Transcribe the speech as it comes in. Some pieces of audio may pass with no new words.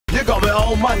You got me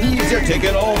on my knees, you're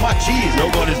taking all my cheese.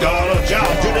 Nobody's got a job,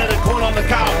 genetic corn on the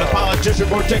cob. The politician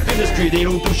protect industry, they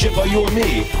don't do shit for you and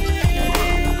me.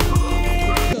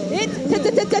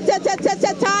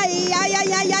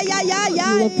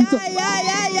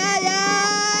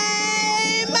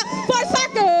 For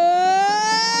Circus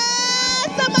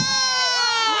Amok!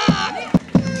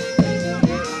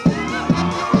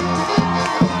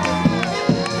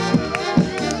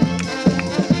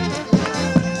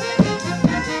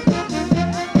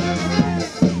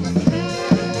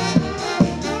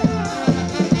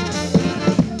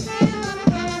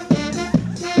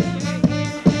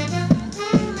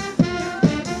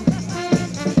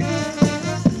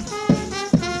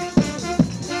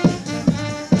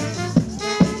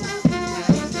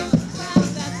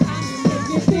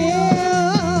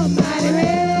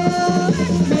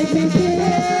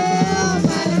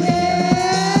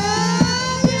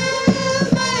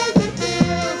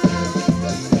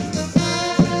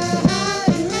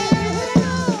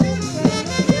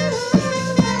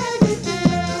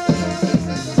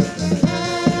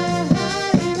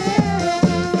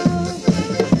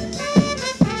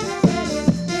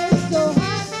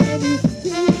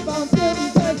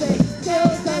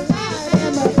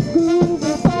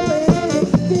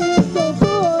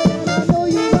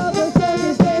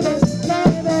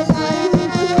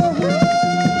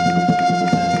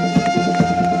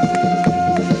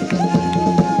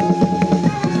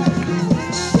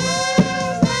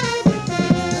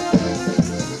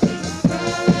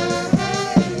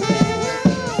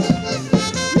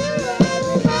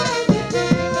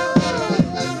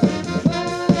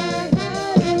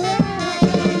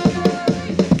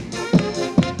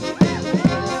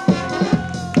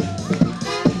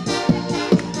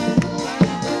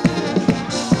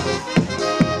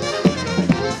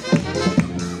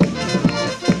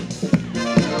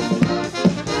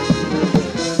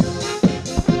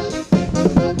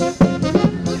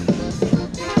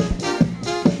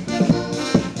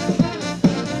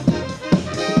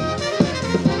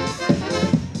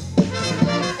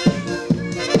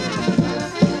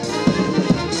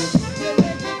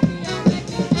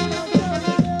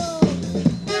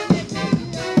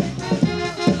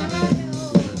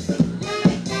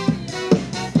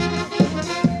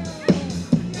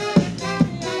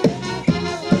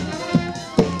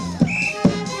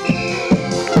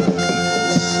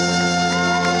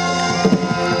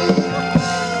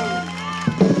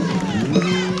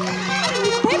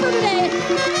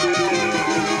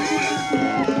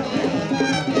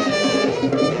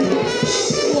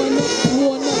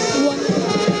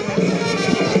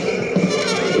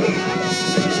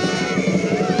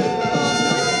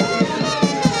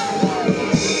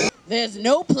 There's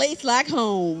no place like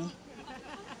home.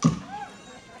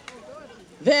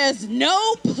 There's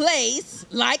no place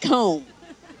like home.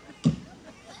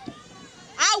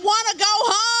 I want to go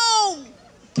home.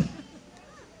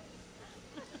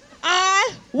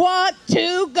 I want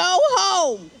to go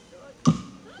home.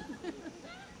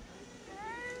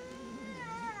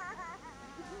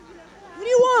 What do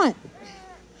you want?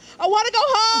 I want to go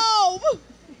home.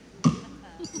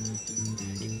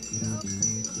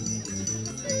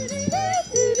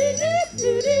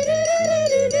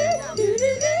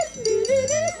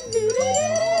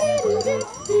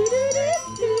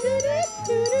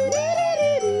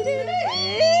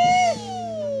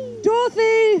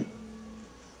 Dorothy,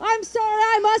 I'm sorry,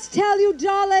 I must tell you,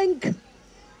 darling,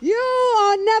 you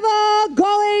are never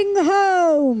going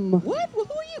home. What? Who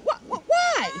are you?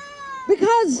 Why?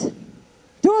 Because,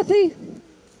 Dorothy,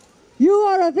 you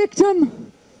are a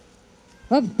victim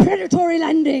of predatory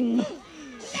landing.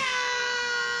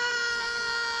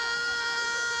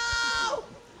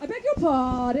 I beg your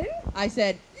pardon? I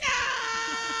said, no!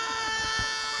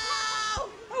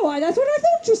 Oh, why, that's what I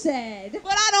thought you said.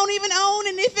 But I don't even own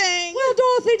anything. Well,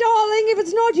 Dorothy, darling, if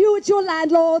it's not you, it's your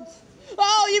landlord's.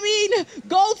 Oh, you mean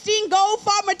Goldstein,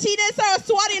 Goldfarb, Martinez,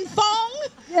 Saraswati, and Fong?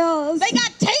 Yes. They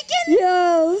got taken?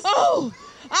 Yes. Oh,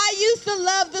 I used to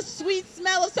love the sweet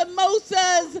smell of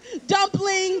samosas,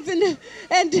 dumplings,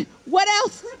 and what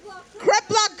else? Crepe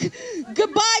block.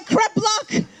 Goodbye, crepe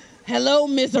block. Hello,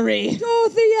 misery.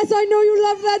 Dorothy, yes, I know you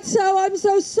love that so. I'm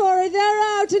so sorry.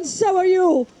 They're out, and so are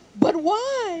you. But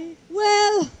why?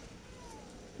 Well,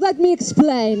 let me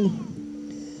explain.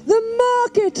 The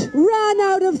market ran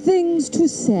out of things to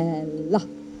sell.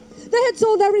 They had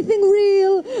sold everything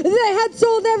real. They had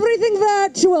sold everything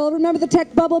virtual. Remember the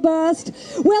tech bubble burst?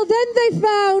 Well, then they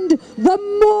found the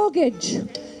mortgage.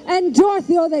 And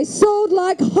Dorothy, oh, they sold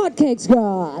like hotcakes,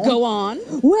 girl. Go on.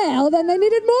 Well, then they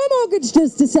needed more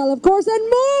mortgages to sell, of course, and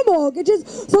more mortgages.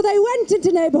 So they went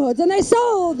into neighborhoods and they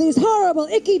sold these horrible,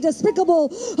 icky,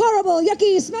 despicable, horrible,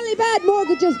 yucky, smelly, bad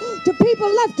mortgages to people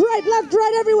left,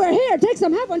 right, everywhere. Here, take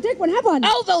some, have one, take one, have one.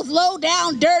 Oh, those low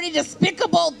down, dirty,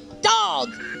 despicable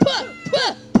dogs. Puh,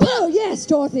 puh, puh. Oh, yes,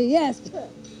 Dorothy, yes. Puh,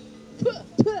 puh,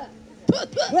 puh,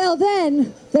 puh. Well,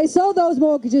 then they sold those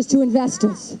mortgages to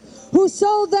investors, who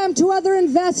sold them to other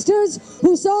investors,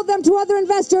 who sold them to other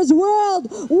investors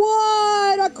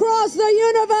worldwide across the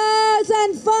universe,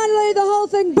 and finally the whole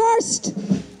thing burst.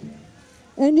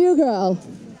 And you, girl,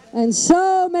 and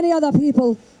so many other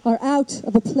people are out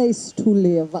of a place to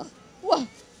live. Well,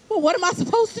 what am I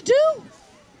supposed to do?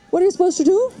 What are you supposed to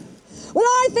do? Well,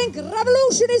 I think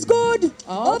revolution is good. Okay.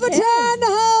 Overturn the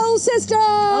whole system.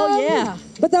 Oh, yeah.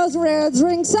 But those words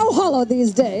ring so hollow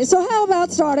these days. So how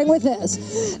about starting with this?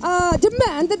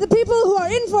 Demand that the people who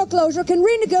are in foreclosure can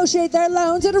renegotiate their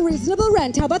loans at a reasonable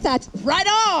rent. How about that? Right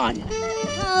on.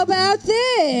 How about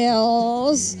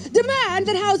this? Demand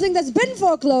that housing that's been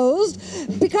foreclosed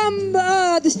become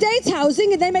the state's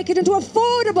housing and they make it into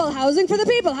affordable housing for the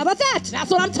people. How about that? That's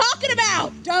what I'm talking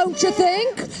about. Don't you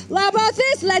think? How about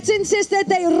this? Let's insist that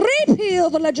they repeal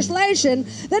the legislation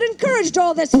that encouraged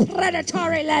all this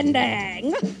predatory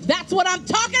lending. That's what I'm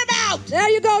talking about. There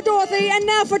you go, Dorothy. And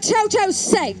now for Toto's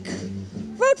sake,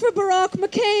 vote for Barack.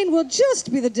 McCain will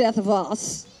just be the death of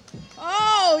us.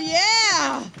 Oh,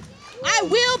 yeah. I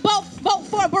will vote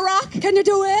for Barack. Can you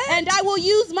do it? And I will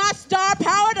use my star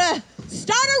power to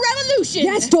start a revolution.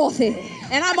 Yes, Dorothy.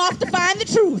 And I'm off to find the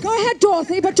truth. Go ahead,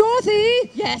 Dorothy. But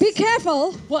Dorothy, yes. Be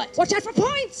careful. What? Watch out for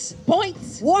points.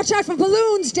 Points. Watch out for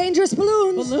balloons, dangerous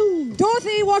balloons. Balloons.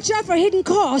 Dorothy, watch out for hidden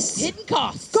costs. Hidden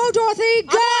costs. Go, Dorothy,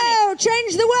 go. I'm on it.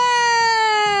 Change the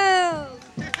world.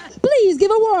 Please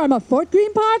give a warm of Fort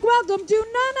Greene Park welcome to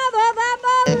none other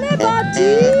than the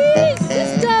Liberty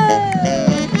Sisters.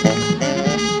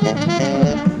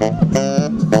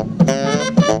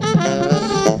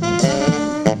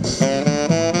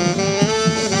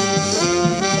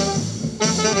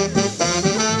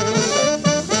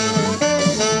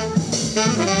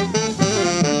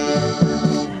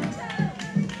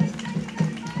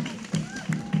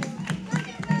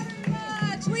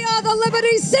 We are the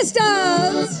Liberty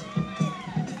Sisters.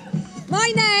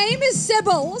 My name is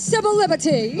Sybil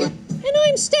Liberty. And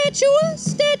I'm Statue of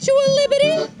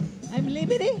Liberty. I'm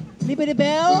Liberty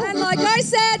Bell. And like I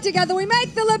said, together we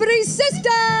make the Liberty Sisters.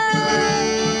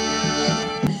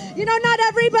 You know, not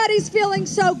everybody's feeling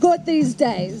so good these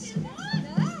days.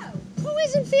 No. Who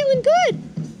isn't feeling good?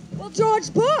 Well,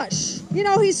 George Bush. You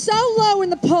know, he's so low in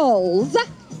the polls.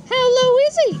 How low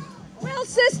is he? Well,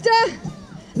 sister,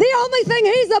 the only thing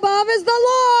he's above is the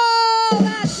law.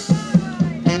 That's right.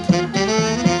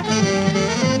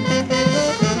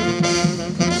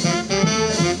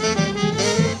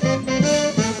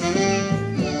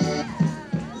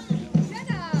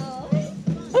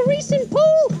 A recent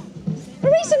poll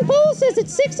says that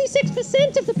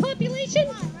 66% of the population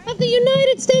of the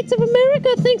United States of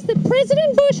America thinks that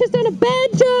President Bush has done a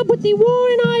bad job with the war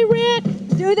in Iraq.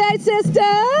 Do they, sister?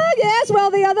 Yes,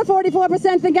 well, the other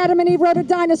 44% think Adam and Eve rode a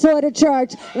dinosaur to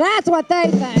church. That's what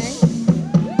they think.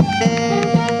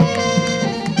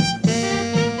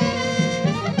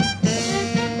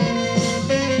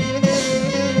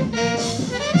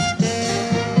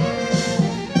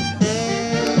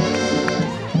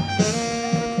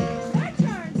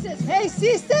 Hey,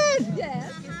 sister!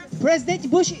 Yes?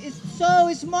 President Bush is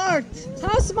so smart.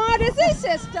 How smart is he,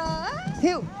 sister?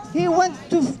 He went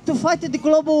to fight the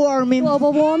global warming.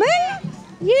 Global warming?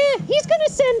 Yeah, he's gonna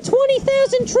send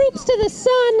 20,000 troops to the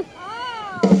sun.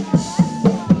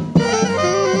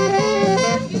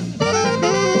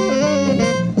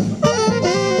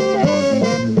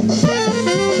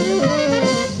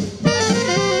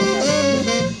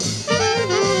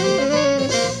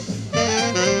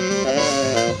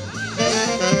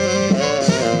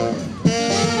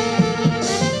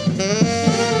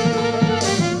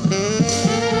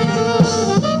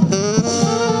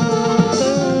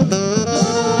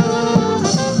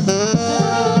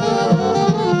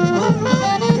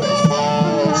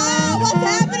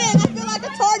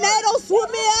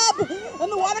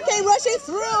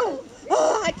 Through.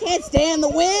 Oh, I can't stand the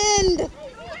wind.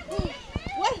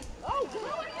 What?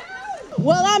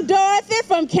 Well, I'm Dorothy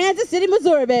from Kansas City,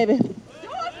 Missouri, baby. Dorothy?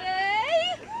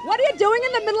 What are you doing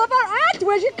in the middle of our act?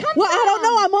 Where'd you come from? Well, I don't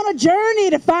know. I'm on a journey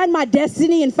to find my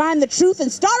destiny and find the truth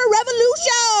and start a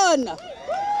revolution.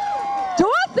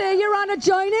 Dorothy, you're on a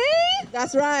journey?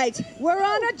 That's right. We're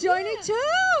on a journey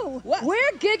too. know? What?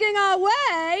 We're gigging our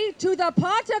way to the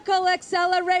particle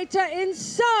accelerator in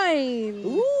science.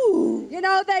 Ooh. You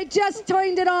know, they just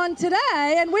turned it on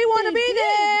today, and we want to be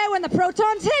there when the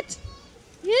protons hit.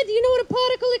 Yeah, do you know what a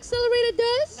particle accelerator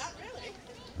does? Not really.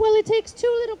 Well, it takes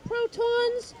two little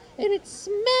protons and it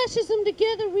smashes them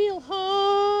together real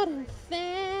hard and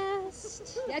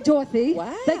fast. Yeah, Dorothy.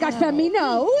 Wow. They got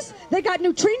ferminos. They got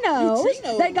neutrinos.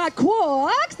 Neutrinos. They got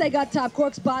quarks. They got top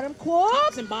quarks, bottom quarks.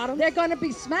 Tops and bottoms. They're going to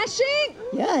be smashing.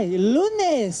 Yeah,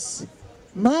 lunes,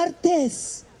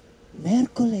 martes,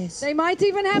 miércoles. They might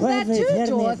even have that Jueves, too, viernes.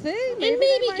 Dorothy. And they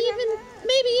maybe might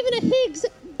have even a Higgs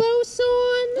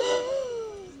boson.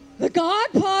 the God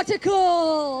particle.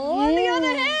 On the Yeah.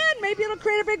 other hand, maybe it'll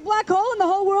create a big black hole and the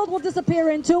whole world will disappear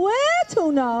into it.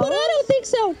 Who knows? But I don't think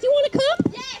so. Do you want to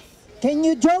come? Yes. Can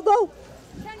you jogo?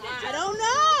 I don't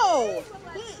know.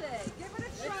 Let's see. Give it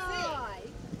a try.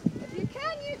 If you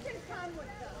can, you can come with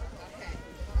us.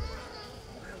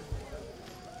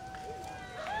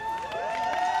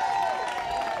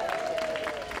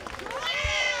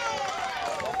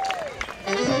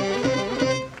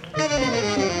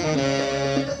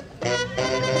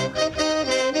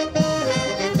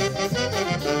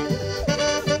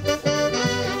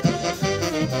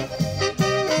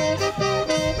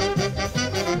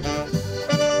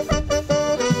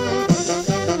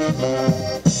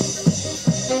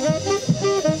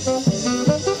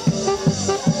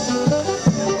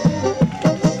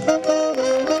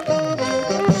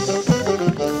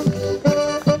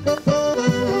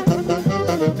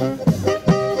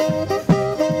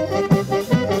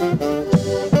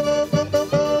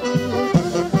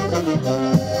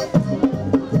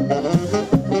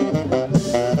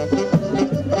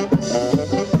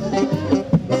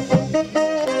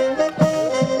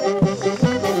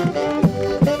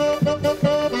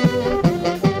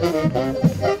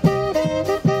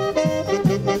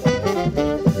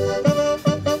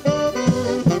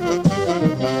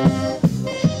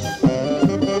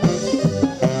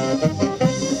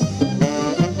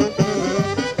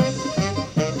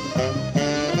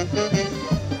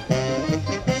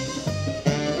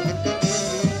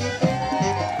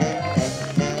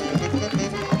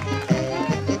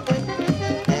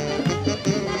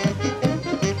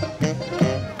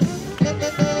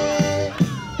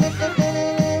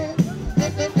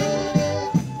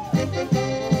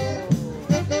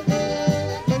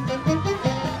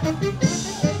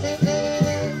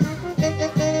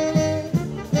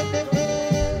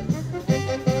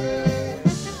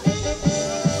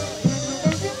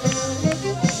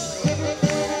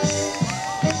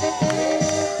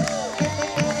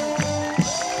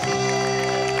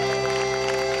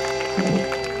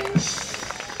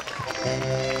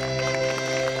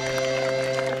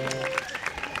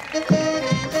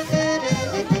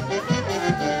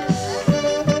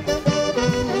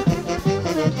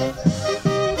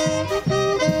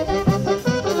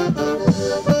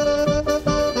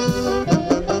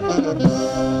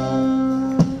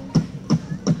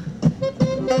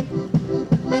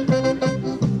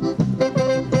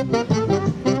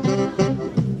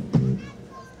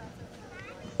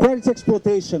 Credit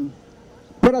exploitation,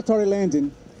 predatory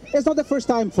lending. It's not the first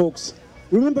time, folks.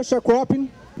 Remember sharecropping?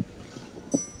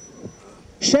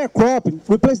 Sharecropping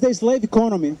replaced the slave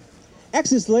economy.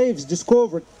 Ex-slaves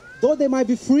discovered, though they might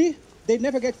be free, they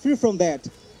never get free from that.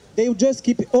 They will just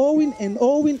keep owing and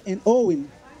owing and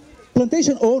owing.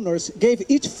 Plantation owners gave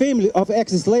each family of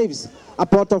ex-slaves a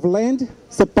plot of land,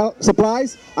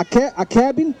 supplies, a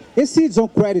cabin, and seeds on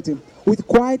credit, with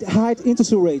quite high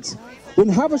interest rates. When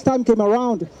harvest time came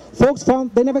around, folks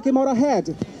found they never came out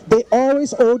ahead. They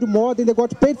always owed more than they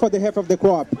got paid for the half of the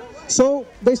crop. So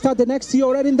they start the next year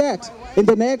already in that, in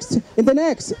the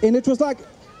next, and it was like,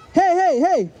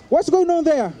 hey, what's going on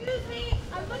there? Excuse me,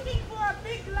 I'm looking for a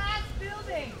big glass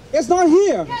building. It's not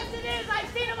here. Yes, it is. I've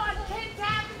seen them on 10th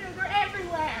Avenue. They're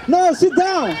everywhere. No, sit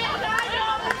down.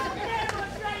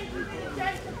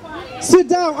 Sit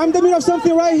down. I'm in the middle of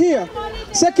something right here.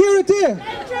 Security.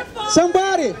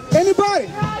 Somebody. Anybody.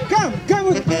 Come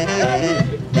with me.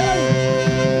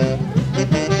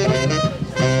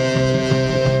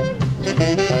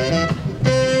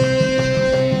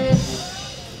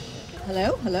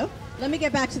 Hello. Let me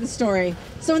get back to the story.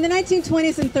 So in the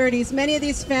 1920s and 30s, many of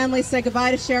these families said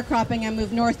goodbye to sharecropping and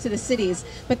moved north to the cities.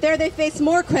 But there they faced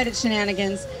more credit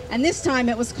shenanigans, and this time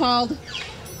it was called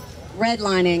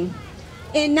redlining.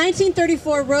 In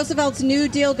 1934, Roosevelt's New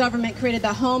Deal government created the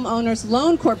Homeowners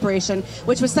Loan Corporation,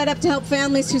 which was set up to help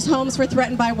families whose homes were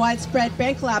threatened by widespread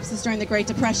bank collapses during the Great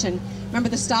Depression. Remember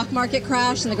the stock market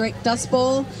crash and the Great Dust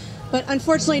Bowl? But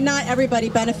unfortunately, not everybody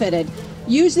benefited.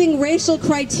 Using racial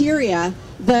criteria,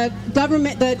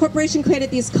 the corporation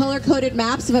created these color-coded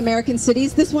maps of American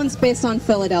cities. This one's based on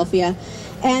Philadelphia.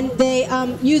 And they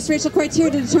used racial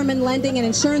criteria to determine lending and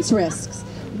insurance risks.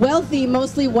 Wealthy,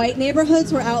 mostly white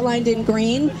neighborhoods were outlined in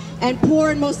green, and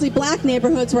poor and mostly black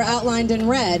neighborhoods were outlined in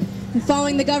red. And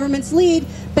following the government's lead,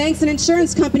 banks and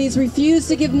insurance companies refused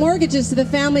to give mortgages to the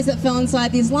families that fell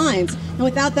inside these lines. And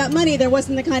without that money, there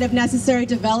wasn't the kind of necessary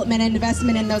development and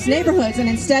investment in those neighborhoods, and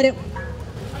instead it...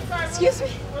 I'm sorry, Excuse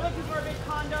me? We're looking for a big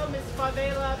condo, Miss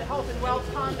Favela, the health and wealth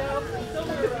condo.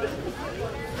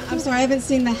 I'm sorry, I haven't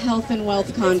seen the health and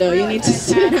wealth condo. You need to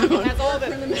sit down. It has all the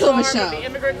We're in the middle of a charm show. the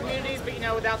immigrant communities,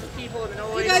 but without the people and the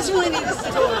noise. You guys really need to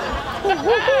sit down.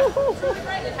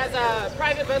 It has a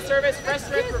private bus service,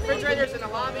 restaurants, refrigerators in the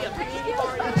lobby, a community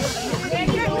bar.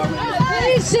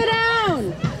 Please sit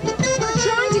down. We're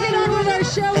trying to get on with our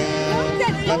show. Don't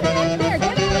get up there.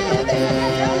 Get over there.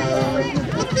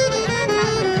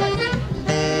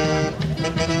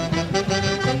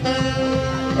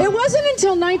 It wasn't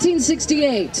until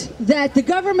 1968 that the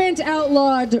government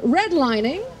outlawed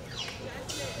redlining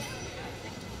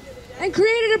and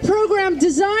created a program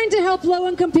designed to help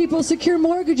low-income people secure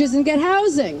mortgages and get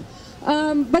housing.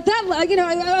 But that, you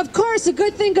know, of course, a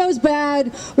good thing goes bad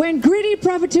when greedy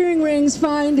profiteering rings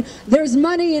find there's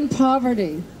money in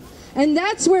poverty. And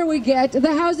that's where we get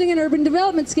the housing and urban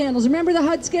development scandals. Remember the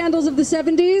HUD scandals of the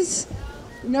 70s?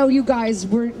 No, you guys,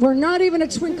 we're not even a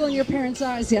twinkle in your parents'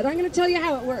 eyes yet. I'm going to tell you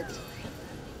how it worked.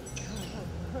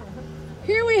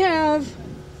 Here we have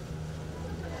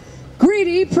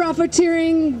greedy,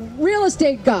 profiteering real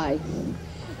estate guy.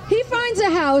 He finds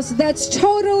a house that's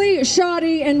totally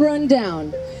shoddy and run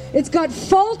down. It's got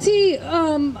faulty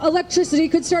electricity,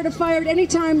 could start a fire at any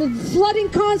time,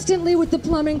 flooding constantly with the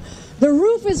plumbing. The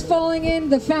roof is falling in,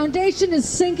 the foundation is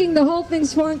sinking, the whole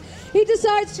thing's falling. He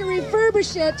decides to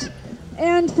refurbish it,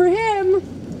 and for him,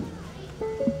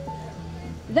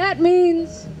 that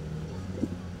means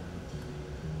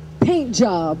paint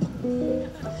job.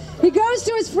 He goes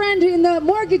to his friend in the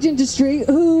mortgage industry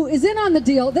who is in on the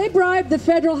deal. They bribe the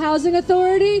Federal Housing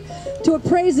Authority to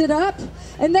appraise it up,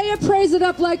 and they appraise it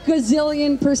up like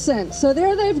gazillion%. So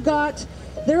there they've got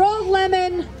their old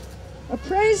lemon,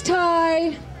 appraised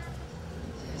high,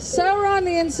 sour on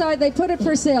the inside, they put it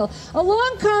for sale.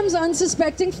 Along comes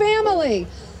unsuspecting family.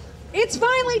 It's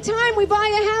finally time we buy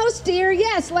a house, dear.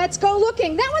 Yes, let's go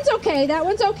looking. That one's okay, that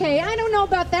one's okay. I don't know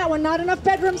about that one. Not enough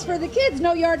bedrooms for the kids,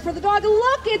 no yard for the dog.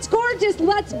 Look, it's gorgeous,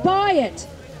 let's buy it.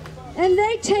 And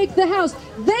they take the house.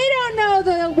 They don't know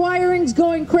the wiring's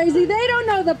going crazy. They don't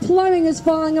know the plumbing is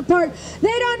falling apart. They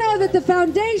don't know that the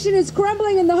foundation is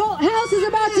crumbling and the whole house is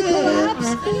about to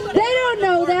collapse. They don't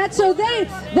know that, so they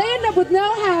end up with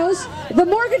no house. The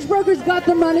mortgage broker's got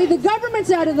the money. The government's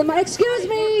out of the money. Excuse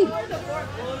me.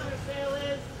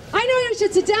 I know you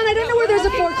should sit down. I don't know where there's a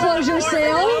foreclosure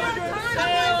sale.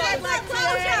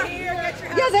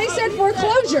 Yeah, they said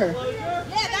foreclosure.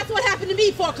 Yeah, that's what happened to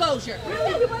me, foreclosure.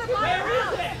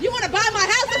 You want to buy my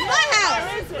house? It's my house.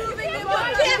 You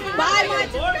can't buy my...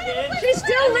 She's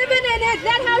still living in it.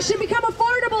 That house should become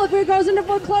affordable if it goes into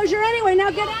foreclosure anyway.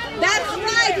 Now get out of here. That's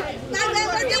right. My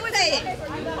landlord did pay it.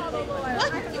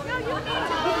 What?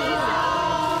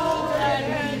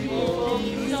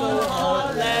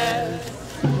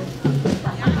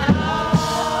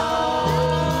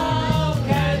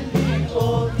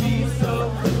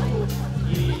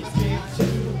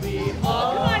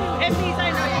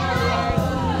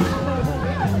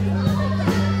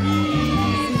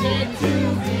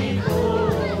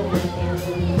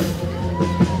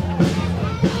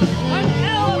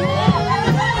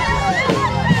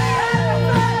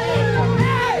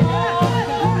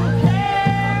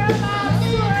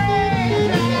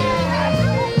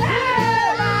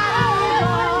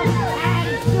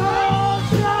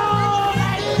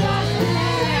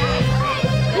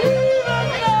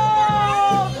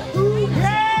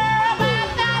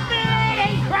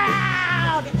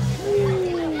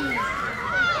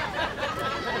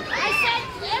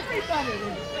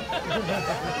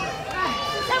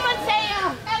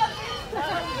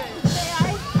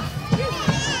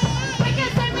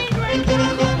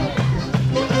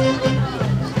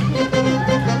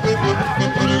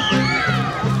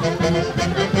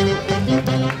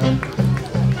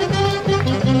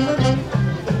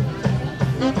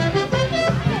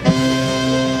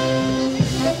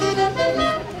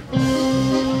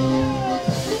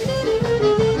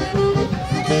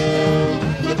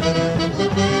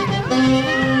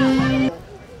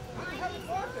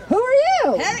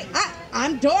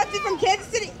 I'm Dorothy from Kansas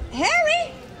City.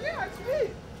 Harry? Yeah, it's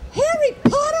me. Harry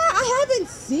Potter? I haven't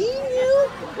seen you.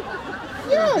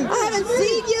 Yeah. I haven't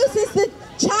seen you since the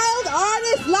Child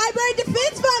Artist Library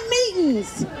Defense Fund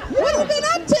meetings. What have you been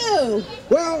up to?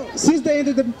 Well, since they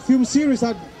ended the film series,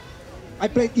 I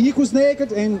played Equals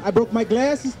Naked and I broke my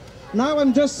glasses. Now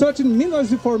I'm just searching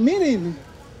millions for meaning.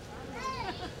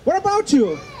 What about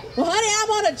you? Well, honey,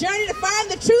 I'm on a journey to find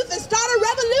the truth and start a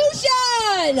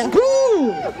revolution.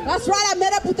 Woo! That's right, I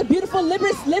met up with the beautiful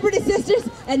Liberty Sisters,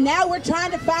 and now we're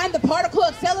trying to find the particle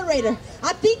accelerator.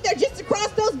 I think they're just across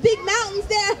those big mountains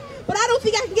there, but I don't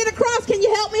think I can get across. Can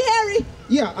you help me, Harry?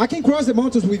 Yeah, I can cross the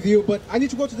mountains with you, but I need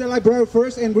to go to the library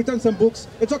first and return some books.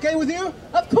 It's okay with you?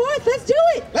 Of course, let's do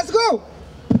it. Let's go!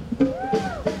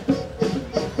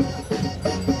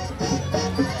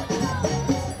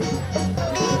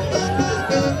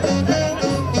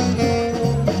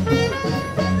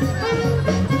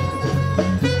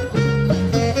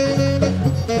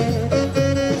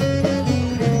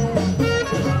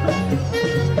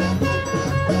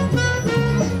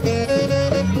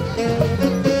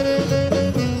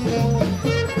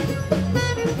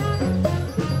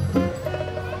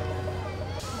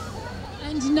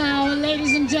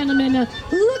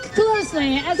 Look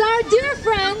closely as our dear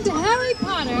friend Harry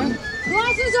Potter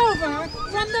crosses over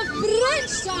from the French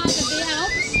side of the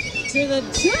Alps to the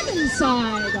German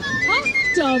side.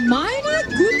 Ach, meine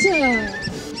Güte!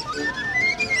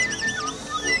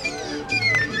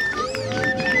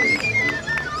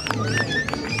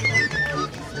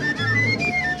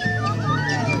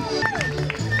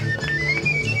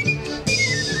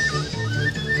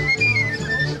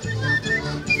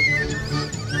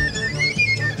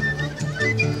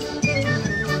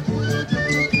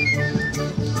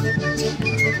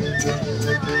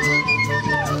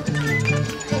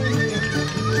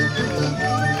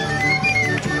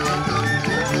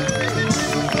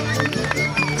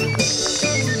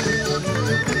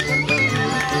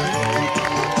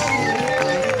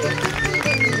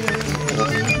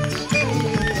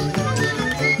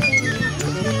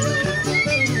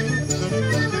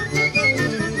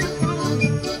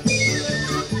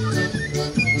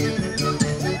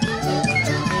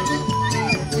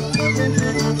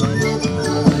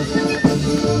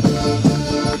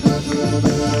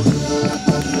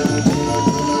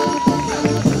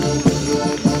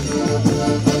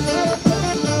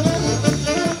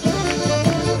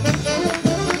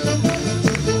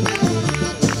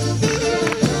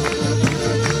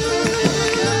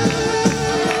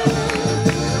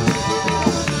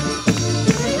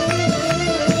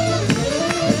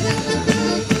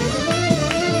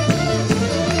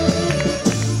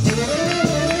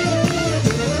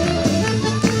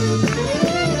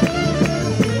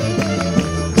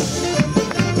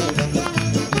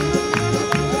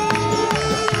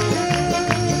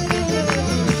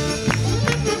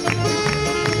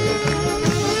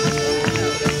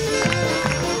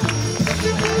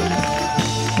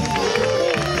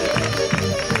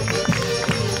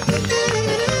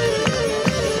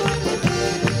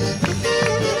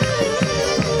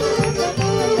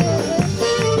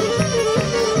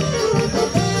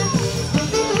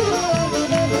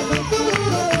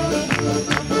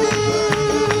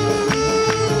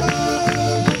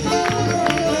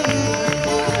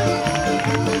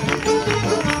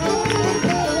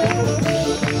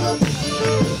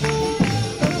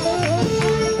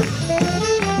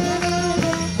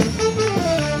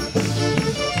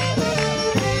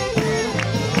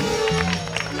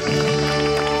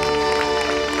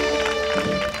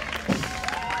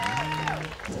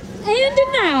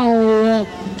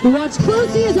 Watch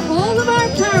closely as all of our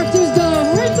characters go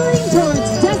hurtling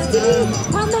towards destiny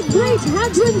on the Great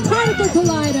Hadron Particle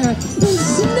Collider in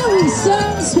snowy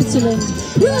Switzerland.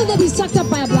 Will they be sucked up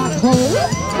by a black hole?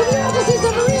 If you want to see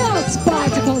some real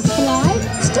spartacles fly,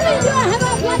 strain your head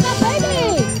up like a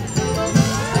baby!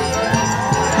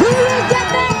 Who will get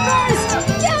there first?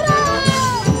 Get up!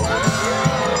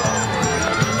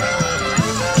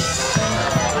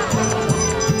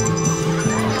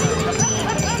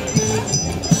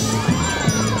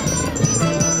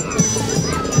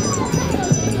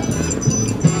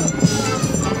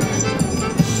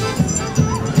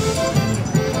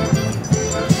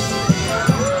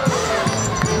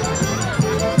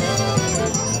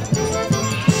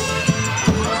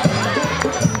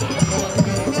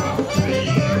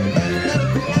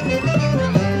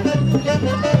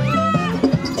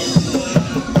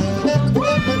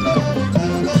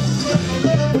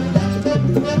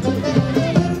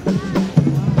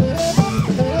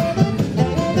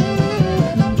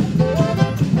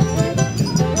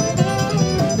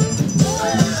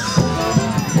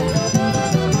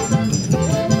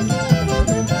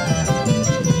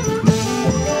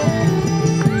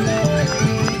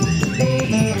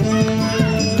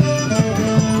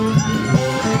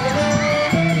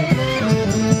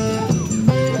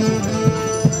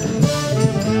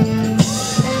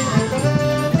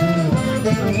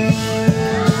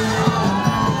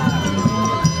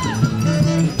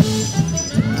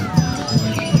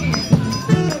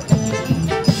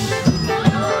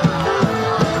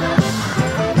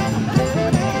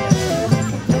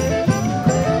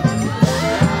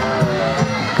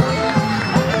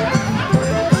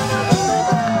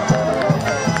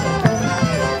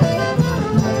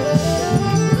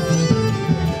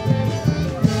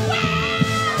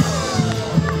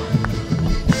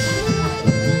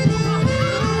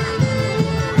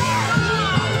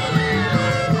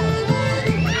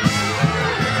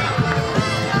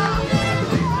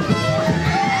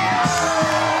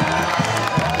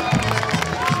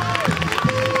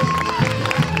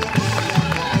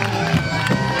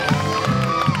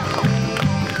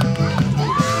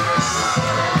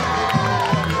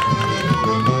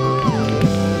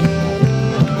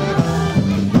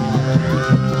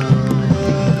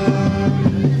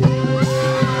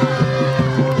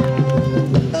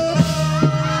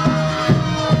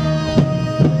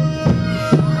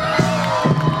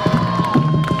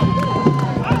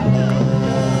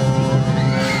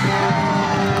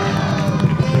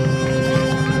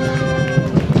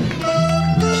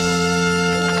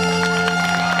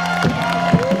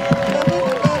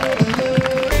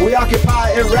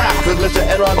 Iraq with Mr.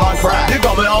 Enron on crack. You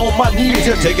got me on my knees,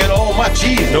 you're taking all my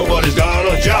cheese. Nobody's got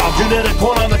a job. Genetic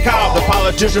corn on the cob. The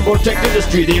politician protect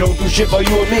industry. They don't do shit for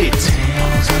you and me.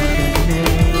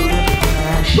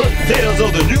 Tales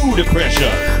of the new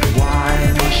depression. Why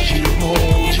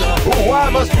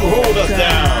must you hold us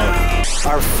down?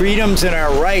 Our freedoms and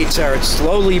our rights are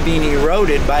slowly being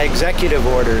eroded by executive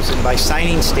orders and by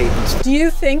signing statements. Do you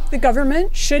think the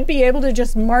government should be able to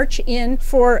just march in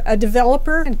for a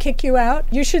developer and kick you out?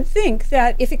 You should think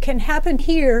that if it can happen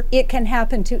here, it can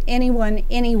happen to anyone,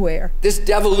 anywhere. This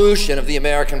devolution of the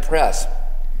American press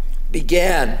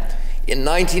began in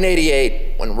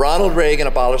 1988 when Ronald Reagan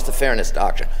abolished the Fairness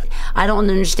Doctrine. I don't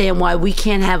understand why we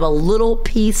can't have a little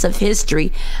piece of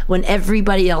history when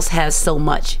everybody else has so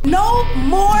much. No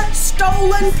more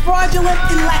stolen, fraudulent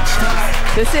elections.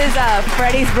 This is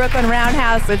Freddie's Brooklyn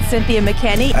Roundhouse with Cynthia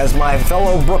McKenney. As my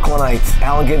fellow Brooklynite,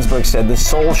 Allen Ginsberg said, the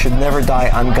soul should never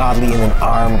die ungodly in an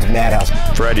armed madhouse.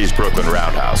 Freddie's Brooklyn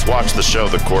Roundhouse. Watch the show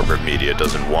the corporate media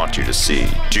doesn't want you to see.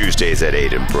 Tuesdays at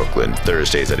 8 in Brooklyn,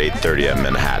 Thursdays at 8:30 in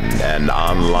Manhattan, and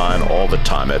online all the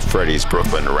time at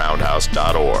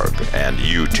Freddy'sBrooklynRoundhouse.org and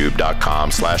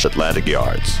YouTube.com/Atlantic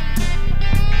Yards.